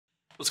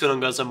What's going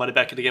on, guys? I'm Mighty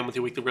back again with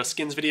your weekly Rare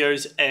Skins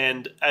videos,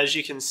 and as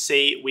you can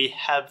see, we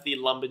have the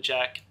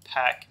Lumberjack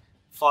pack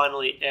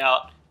finally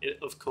out. It,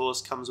 of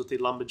course, comes with the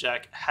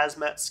Lumberjack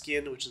Hazmat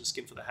skin, which is a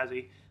skin for the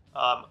Hazzy.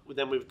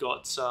 Then we've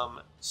got some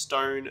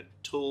stone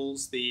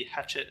tools, the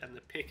hatchet and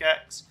the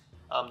pickaxe.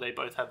 They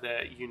both have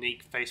their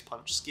unique face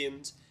punch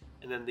skins.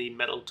 And then the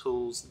metal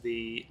tools,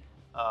 the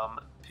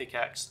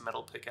pickaxe, the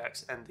metal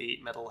pickaxe, and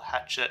the metal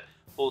hatchet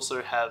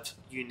also have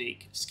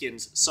unique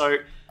skins. So,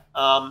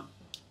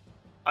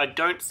 I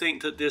don't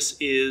think that this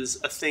is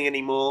a thing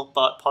anymore,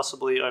 but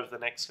possibly over the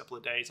next couple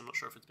of days. I'm not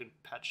sure if it's been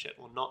patched yet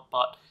or not,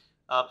 but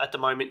at the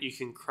moment you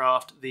can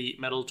craft the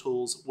metal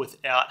tools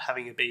without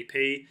having a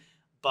BP,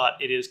 but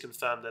it is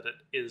confirmed that it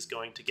is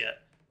going to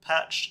get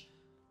patched,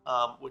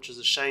 which is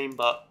a shame,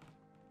 but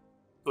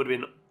it would have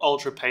been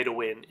ultra pay to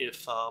win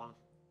if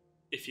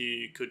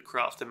you could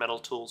craft the metal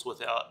tools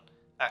without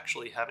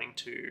actually having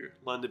to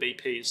learn the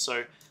BPs.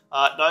 So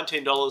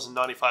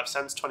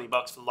 $19.95, 20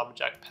 bucks for the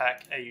Lumberjack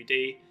pack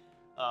AUD.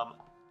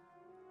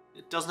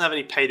 It doesn't have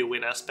any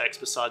pay-to-win aspects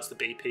besides the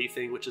BP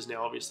thing, which is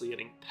now obviously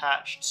getting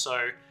patched.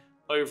 So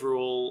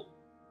overall,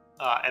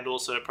 and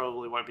also it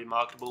probably won't be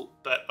marketable,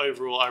 but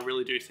overall I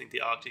really do think the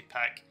Arctic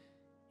pack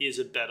is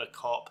a better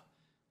cop.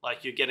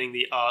 Like, you're getting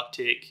the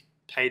Arctic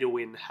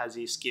pay-to-win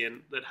Hazzy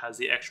skin that has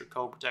the extra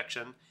cold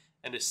protection,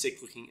 and a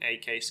sick-looking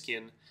AK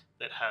skin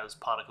that has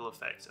particle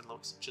effects and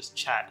looks just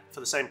chat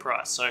for the same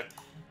price. So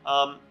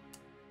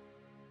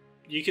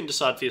you can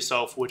decide for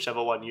yourself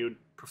whichever one you'd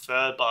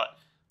prefer, but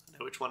I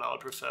know which one I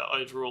would prefer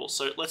overall.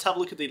 So let's have a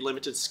look at the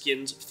limited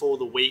skins for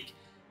the week,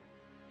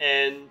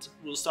 and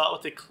we'll start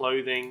with the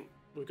clothing.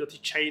 We've got the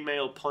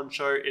chainmail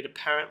poncho. It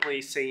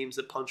apparently seems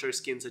that poncho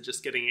skins are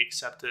just getting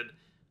accepted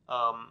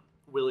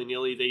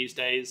willy-nilly these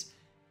days,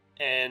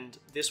 and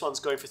this one's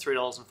going for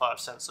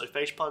 $3.05. So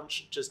Face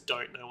Punch just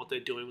don't know what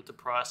they're doing with the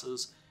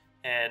prices,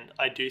 and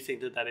I do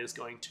think that that is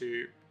going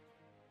to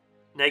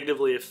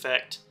negatively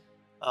affect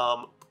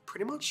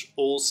pretty much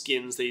all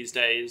skins these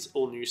days,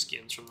 all new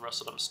skins from the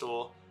Rust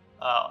store,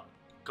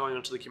 going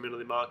onto the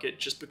community market,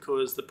 just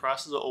because the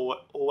prices are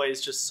always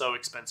just so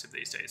expensive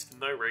these days for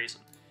no reason.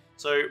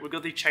 So we've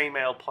got the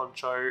chainmail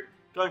poncho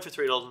going for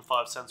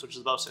 $3.05, which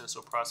is above center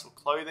store price for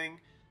clothing.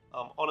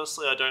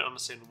 Honestly, I don't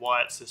understand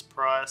why it's this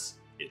price.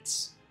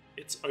 It's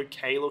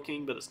okay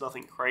looking, but it's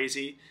nothing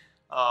crazy.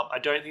 I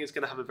don't think it's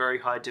going to have a very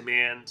high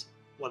demand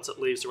once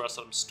it leaves the Rust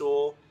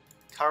store.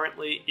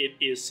 Currently, it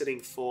is sitting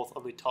fourth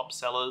on the top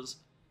sellers.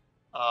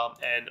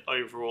 And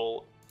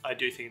overall, I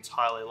do think it's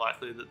highly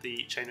likely that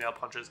the chainmail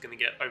poncho is going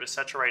to get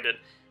oversaturated.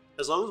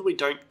 As long as we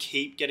don't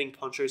keep getting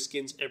poncho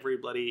skins every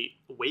bloody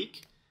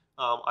week,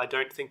 I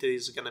don't think that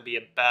these are going to be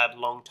a bad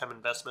long-term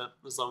investment,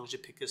 as long as you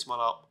pick this one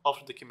up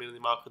off of the community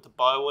market with the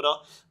buy order.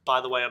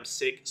 By the way, I'm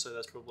sick, so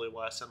that's probably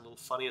why I sound a little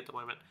funny at the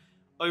moment.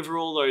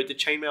 Overall, though, the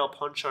chainmail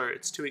poncho,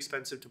 it's too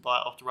expensive to buy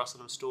off the Rust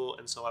store,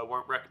 and so I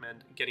won't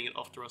recommend getting it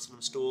off the Rust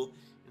store.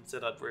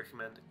 Instead, I'd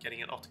recommend getting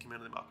it off the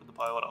community market with the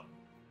buy order.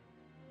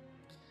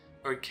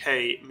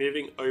 Okay,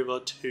 moving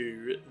over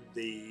to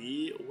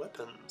the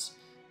weapons.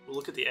 We'll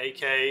look at the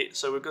AK.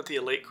 So we've got the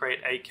Elite Crate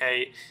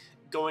AK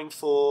going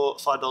for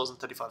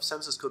 $5.35.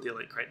 It's called the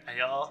Elite Crate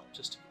AR,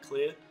 just to be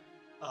clear.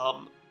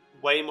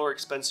 Way more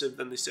expensive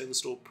than the standard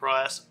store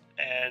price,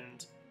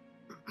 and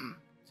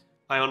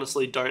I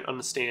honestly don't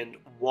understand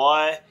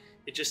why.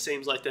 It just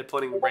seems like they're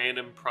putting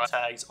random price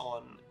tags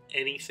on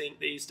anything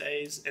these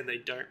days, and they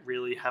don't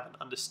really have an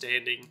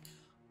understanding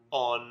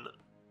on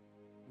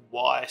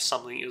why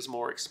something is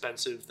more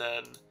expensive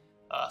than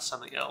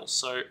something else.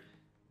 So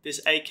this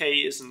AK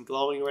isn't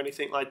glowing or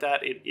anything like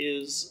that. It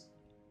is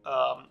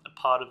a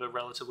part of a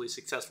relatively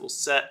successful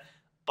set,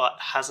 but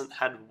hasn't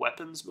had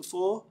weapons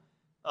before.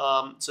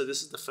 So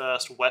this is the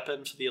first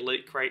weapon for the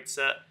Elite Crate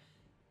set,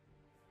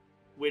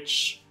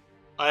 which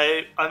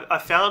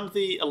I found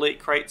the Elite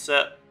Crate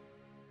set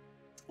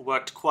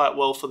worked quite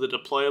well for the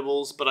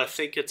deployables, but I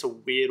think it's a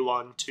weird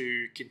one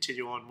to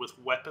continue on with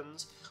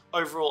weapons.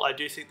 Overall, I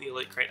do think the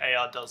Elite Crate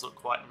AR does look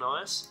quite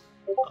nice,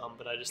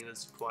 but I just think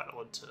it's quite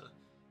odd to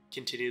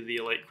continue the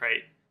Elite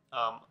Crate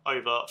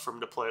over from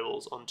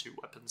deployables onto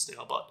weapons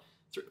now. But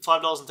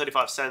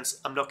 $5.35,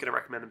 I'm not going to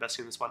recommend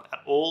investing in this one at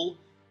all.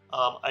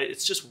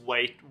 It's just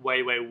way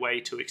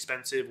too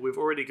expensive. We've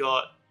already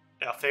got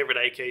our favorite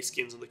AK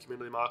skins on the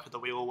community market that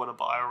we all want to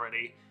buy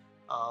already.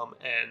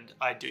 And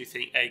I do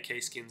think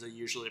AK skins are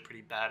usually a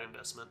pretty bad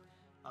investment.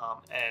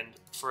 And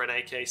for an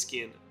AK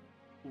skin,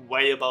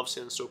 way above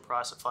center store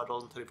price at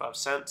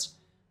 $5.35,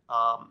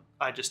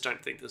 I just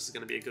don't think this is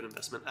going to be a good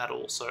investment at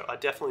all. So I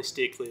definitely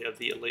steer clear of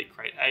the Elite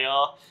Crate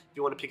AR. If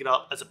you want to pick it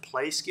up as a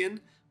play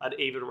skin, I'd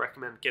even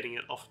recommend getting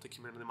it off the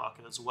community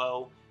market as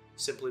well,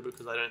 simply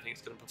because I don't think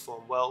it's going to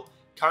perform well.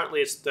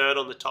 Currently it's third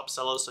on the top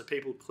sellers, so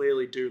people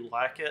clearly do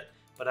like it,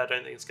 but I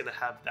don't think it's going to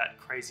have that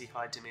crazy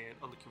high demand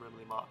on the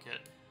community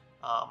market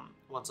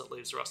once it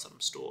leaves the Rust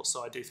store.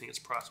 So I do think its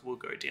price will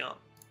go down.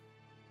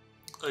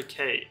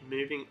 Okay,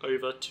 moving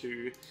over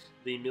to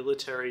the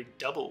military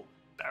double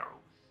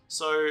barrel.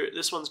 So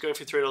this one's going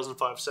for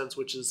 $3.05,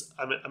 which is,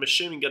 I'm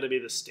assuming, going to be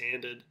the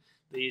standard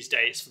these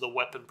days for the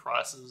weapon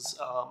prices.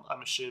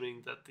 I'm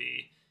assuming that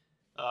the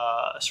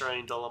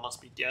Australian dollar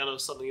must be down or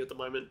something at the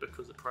moment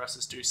because the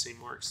prices do seem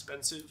more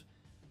expensive.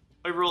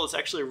 Overall, it's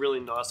actually a really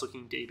nice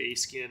looking DB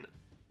skin,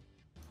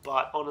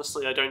 but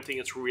honestly, I don't think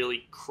it's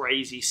really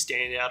crazy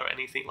standout or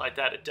anything like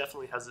that. It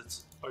definitely has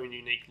its own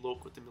unique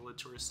look with the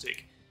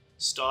militaristic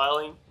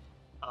styling,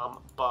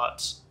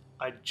 but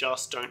I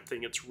just don't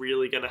think it's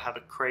really going to have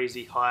a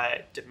crazy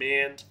high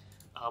demand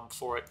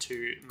for it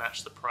to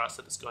match the price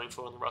that it's going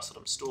for in the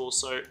Russidom store.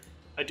 So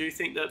I do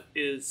think that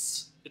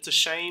it's a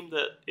shame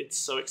that it's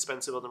so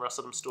expensive on the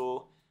Russidom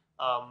store,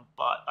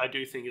 but I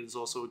do think it is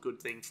also a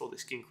good thing for the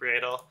skin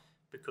creator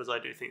because I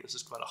do think this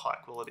is quite a high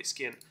quality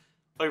skin.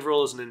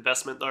 Overall, as an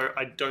investment though,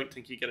 I don't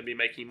think you're going to be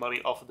making money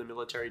off of the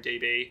military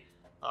DB,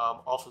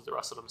 off of the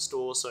Russidom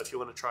store. So if you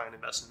want to try and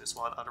invest in this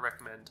one, I'd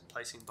recommend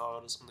placing buy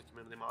orders on the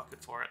community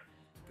market for it,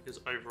 because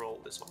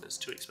overall this one is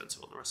too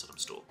expensive on the Russidom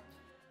store.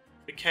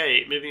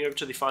 Okay, moving over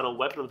to the final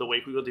weapon of the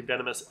week, we've got the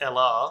Venomous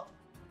LR,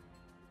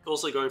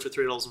 also going for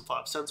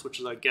 $3.05, which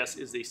is, I guess,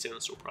 is the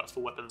standard store price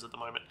for weapons at the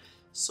moment.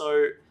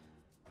 So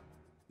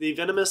the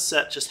Venomous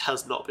set just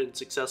has not been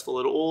successful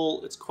at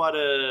all. It's quite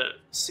a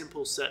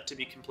simple set, to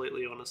be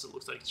completely honest. It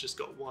looks like it's just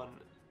got one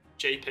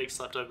JPEG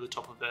slapped over the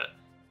top of it,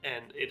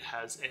 and it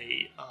has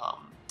a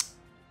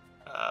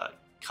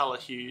color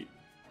hue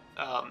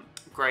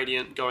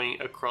gradient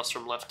going across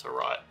from left to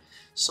right.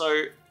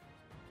 So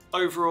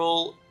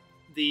overall,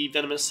 the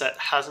Venomous set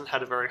hasn't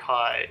had a very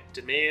high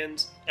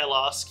demand.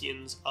 LR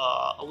skins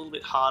are a little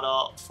bit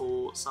harder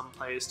for some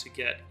players to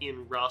get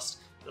in Rust.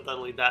 Not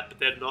only that, but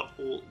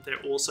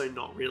they're also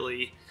not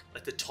really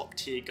like the top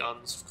tier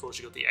guns. Of course,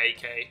 you've got the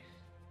AK,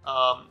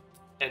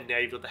 and now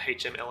you've got the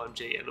HM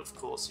LMG, and of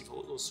course you've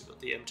also got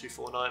the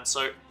M249.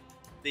 So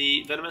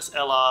the Venomous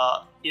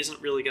LR isn't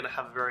really going to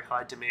have a very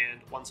high demand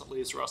once it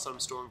leaves the Russidom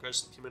store and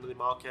goes to the community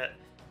market,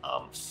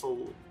 for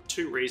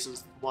two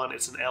reasons. One,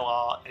 it's an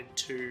LR, and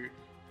two,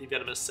 the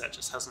Venomous set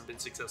just hasn't been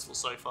successful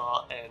so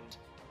far, and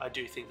I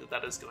do think that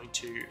that is going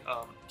to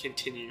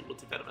continue with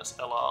the Venomous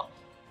LR.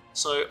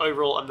 So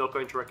overall, I'm not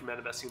going to recommend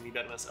investing in the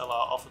Venomous LR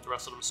off of the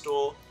Russidom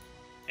store,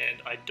 and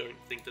I don't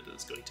think that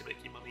it's going to make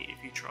you money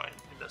if you try and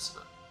invest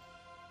in it.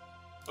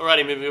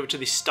 Alrighty, moving over to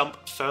the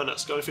Stump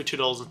Furnace, going for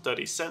 $2.30.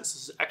 This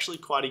is actually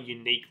quite a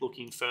unique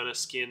looking furnace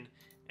skin,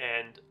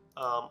 and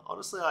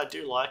honestly, I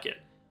do like it.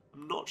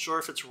 I'm not sure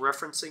if it's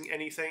referencing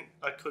anything.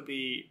 I could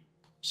be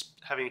just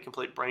having a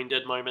complete brain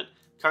dead moment.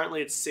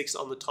 Currently, it's 6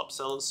 on the top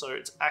sellers, so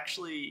it's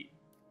actually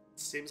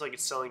seems like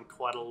it's selling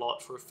quite a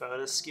lot for a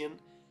furnace skin.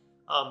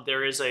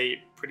 There is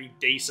a pretty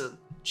decent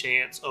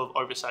chance of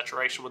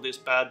oversaturation with this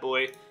bad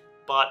boy,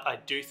 but I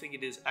do think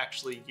it is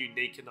actually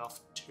unique enough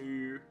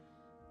to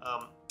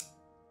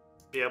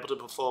be able to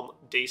perform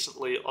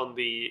decently on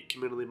the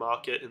community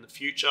market in the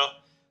future.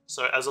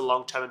 So as a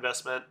long-term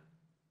investment,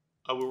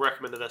 I will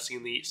recommend investing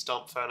in the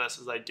Stump Furnace,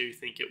 as I do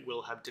think it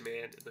will have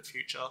demand in the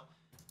future,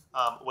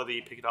 whether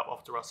you pick it up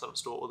off the Russidom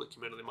store or the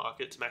community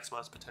market to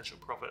maximize potential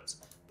profits.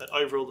 But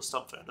overall, the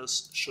Stump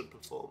Furnace should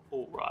perform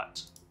all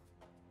right.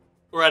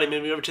 Alrighty,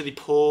 moving over to the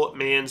Poor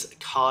Man's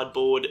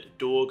Cardboard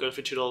Door, going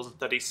for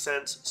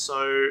 $2.30.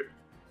 So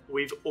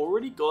we've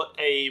already got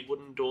a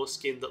wooden door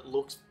skin that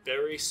looks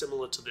very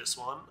similar to this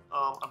one.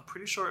 I'm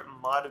pretty sure it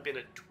might have been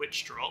a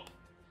Twitch drop.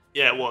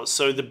 Yeah, it was.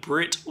 So the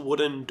Brit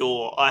Wooden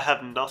Door. I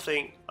have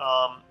nothing.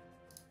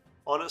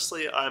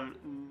 Honestly, I'm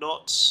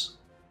not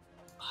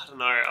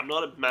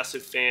a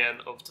massive fan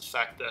of the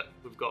fact that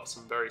we've got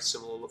some very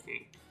similar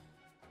looking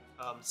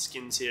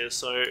skins here.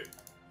 So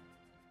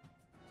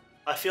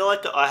I feel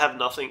like the I have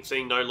nothing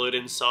thing, no loot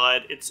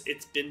inside, it's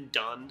been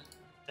done,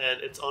 and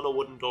it's on a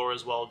wooden door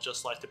as well,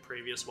 just like the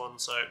previous one.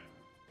 So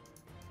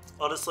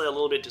honestly, a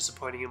little bit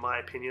disappointing in my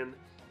opinion.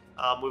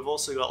 We've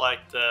also got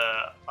like the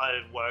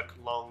I work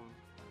long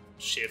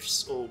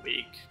shifts all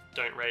week,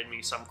 don't raid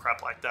me, some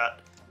crap like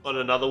that, on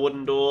another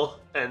wooden door,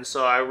 and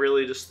so I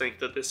really just think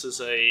that this is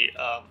a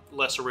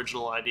less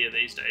original idea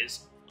these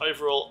days.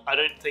 Overall, I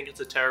don't think it's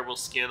a terrible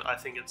skin. I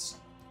think it's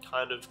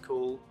kind of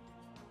cool.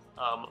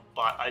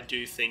 But I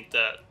do think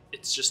that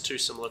it's just too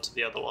similar to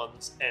the other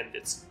ones, and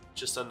it's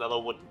just another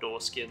wooden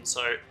door skin.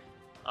 So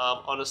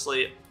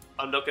honestly,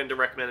 I'm not going to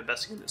recommend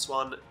investing in this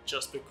one,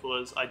 just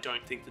because I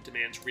don't think the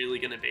demand's really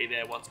going to be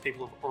there once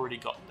people have already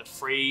gotten the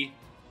free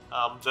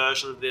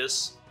version of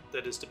this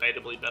that is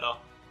debatably better.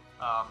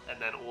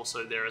 And then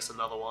also there is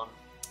another one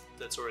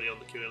that's already on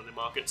the community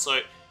market. So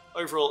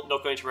overall,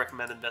 not going to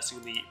recommend investing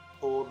in the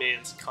Poor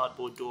Man's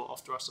Cardboard Door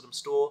off the Russidom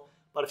store.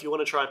 But if you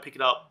want to try and pick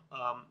it up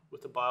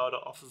with a buy order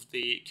off of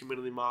the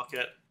community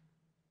market,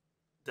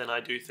 then I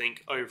do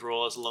think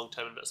overall as a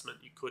long-term investment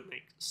you could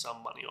make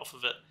some money off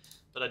of it.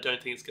 But I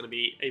don't think it's going to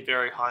be a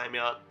very high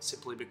amount,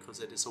 simply because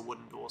it is a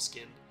wooden door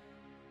skin,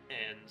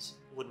 and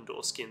wooden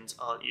door skins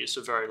aren't used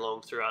for very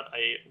long throughout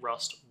a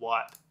rust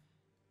wipe.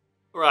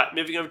 Alright,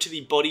 moving over to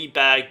the Body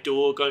Bag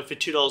Door, going for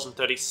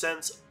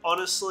 $2.30.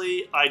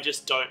 Honestly, I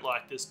just don't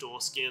like this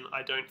door skin.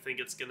 I don't think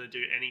it's going to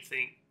do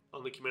anything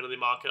on the community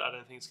market. I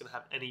don't think it's going to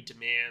have any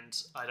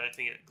demand. I don't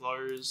think it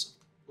glows.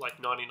 Like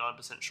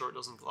 99% sure it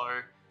doesn't glow.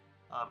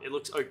 It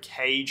looks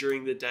okay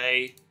during the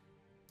day,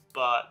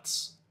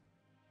 but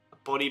a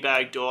body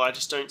bag door, I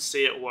just don't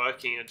see it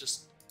working. I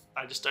just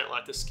don't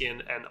like the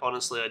skin, and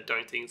honestly, I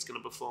don't think it's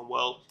going to perform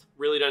well.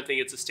 Really don't think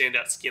it's a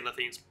standout skin. I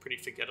think it's pretty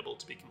forgettable,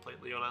 to be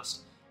completely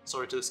honest.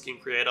 Sorry to the skin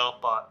creator,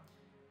 but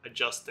I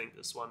just think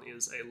this one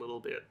is a little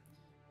bit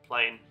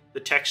plain. The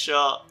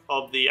texture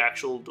of the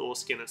actual door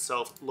skin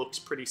itself looks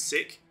pretty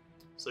sick,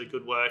 so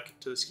good work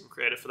to the skin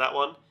creator for that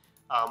one.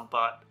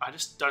 But I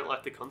just don't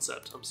like the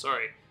concept. I'm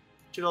sorry.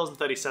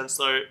 $2.30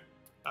 though.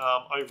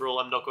 Overall,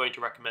 I'm not going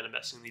to recommend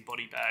investing in the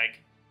body bag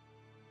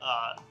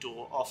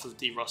door off of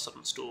the Ross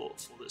Sutton store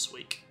for this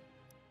week.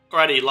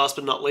 Alrighty, last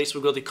but not least,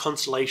 we've got the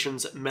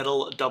Constellations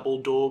metal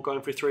double door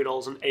going for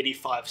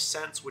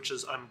 $3.85, which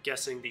is, I'm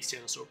guessing, the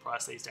standard store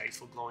price these days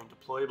for glowing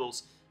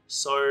deployables.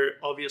 So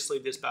obviously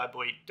this bad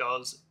boy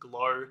does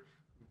glow.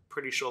 I'm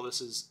pretty sure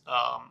this is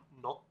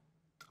the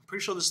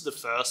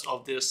first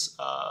of this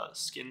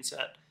skin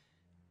set,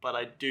 but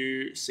I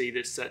do see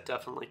this set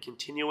definitely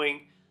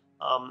continuing.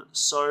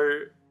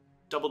 So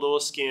double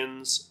door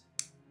skins.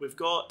 We've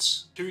got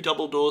 2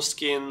 double door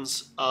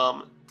skins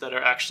that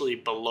are actually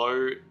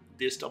below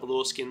this double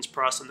door skins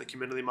price in the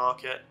community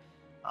market.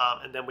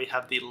 And then we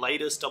have the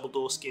latest double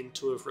door skin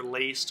to have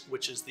released,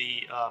 which is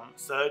the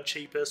third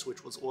cheapest,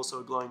 which was also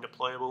a glowing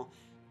deployable,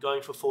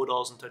 going for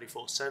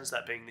 $4.34,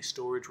 that being the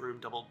storage room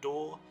double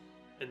door.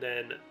 And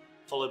then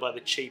followed by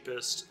the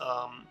cheapest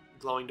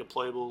glowing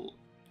deployable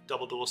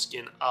double door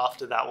skin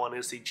after that one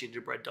is the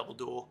gingerbread double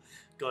door,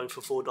 going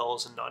for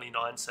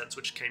 $4.99,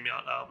 which came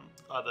out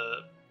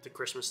either the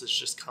Christmas that's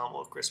just come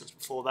or Christmas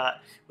before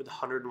that, with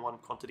 101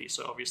 quantity,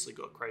 so obviously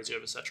got crazy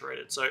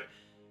oversaturated. So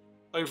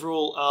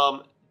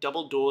overall,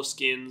 double door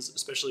skins,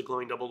 especially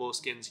glowing double door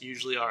skins,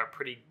 usually are a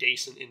pretty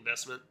decent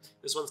investment.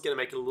 This one's going to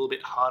make it a little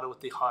bit harder with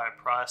the higher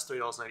price,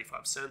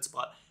 $3.85,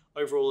 but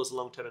overall is a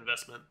long-term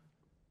investment.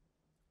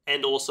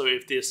 And also,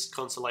 if this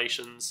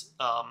Constellations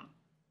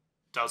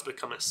does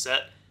become a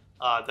set,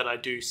 then I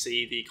do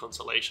see the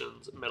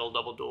Constellations metal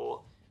double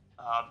door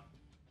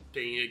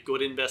being a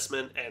good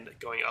investment and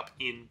going up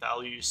in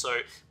value.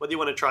 So whether you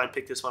want to try and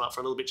pick this one up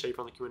for a little bit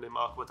cheaper on the community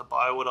market with a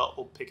buy order,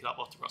 or pick it up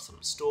off the Ross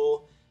Sutton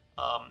store,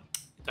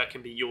 that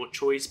can be your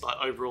choice. But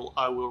overall,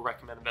 I will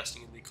recommend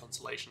investing in the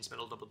Constellations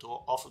metal double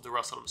door off of the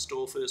Ross Sutton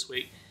store for this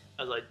week,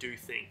 as I do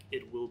think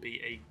it will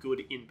be a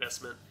good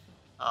investment,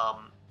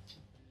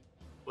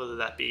 whether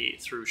that be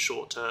through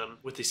short term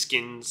with the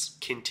skins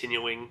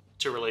continuing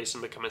to release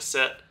and become a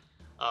set,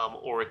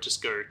 or it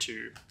just go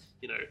to,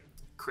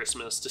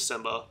 Christmas,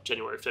 December,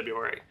 January,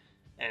 February,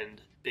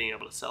 and being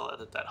able to sell it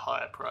at that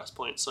higher price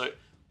point. So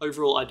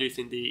overall, I do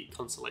think the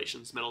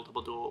Constellations metal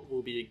double door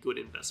will be a good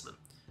investment.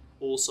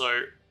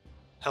 Also,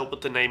 help with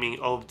the naming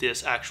of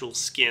this actual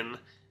skin,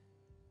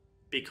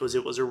 because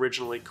it was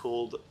originally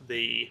called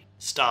the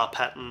Star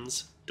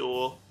Patterns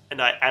door,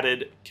 and I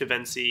added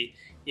Kavensi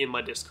in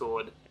my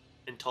Discord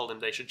and told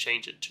him they should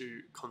change it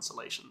to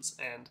Constellations,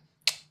 and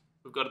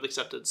we've got it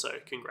accepted, so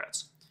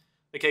congrats.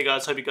 Okay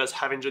guys, hope you guys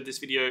have enjoyed this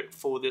video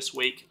for this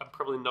week. I'm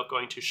probably not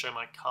going to show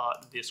my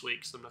cart this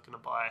week, so I'm not going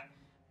to buy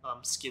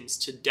skins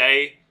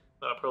today,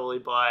 but I'll probably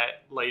buy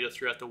later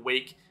throughout the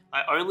week.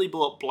 I only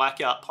bought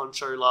Blackout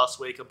Poncho last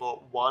week. I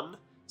bought 1,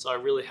 so I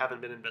really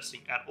haven't been investing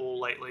at all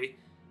lately.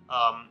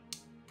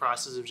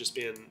 Prices have just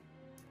been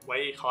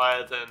way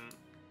higher than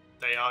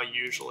they are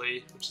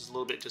usually, which is a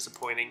little bit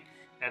disappointing,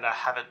 and I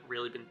haven't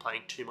really been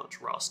playing too much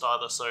Rust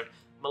either, so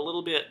I'm a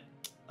little bit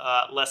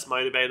less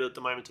motivated at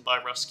the moment to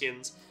buy Rust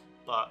skins,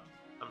 but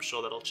I'm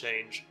sure that'll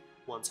change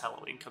once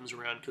Halloween comes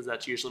around, because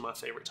that's usually my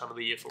favorite time of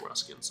the year for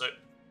Rust skins. So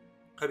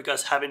hope you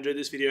guys have enjoyed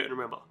this video, and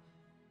remember,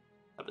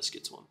 have a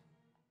skits one.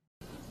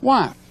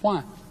 Why?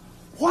 Why?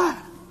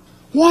 Why?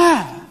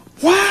 Why?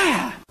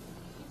 Why?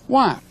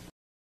 Why?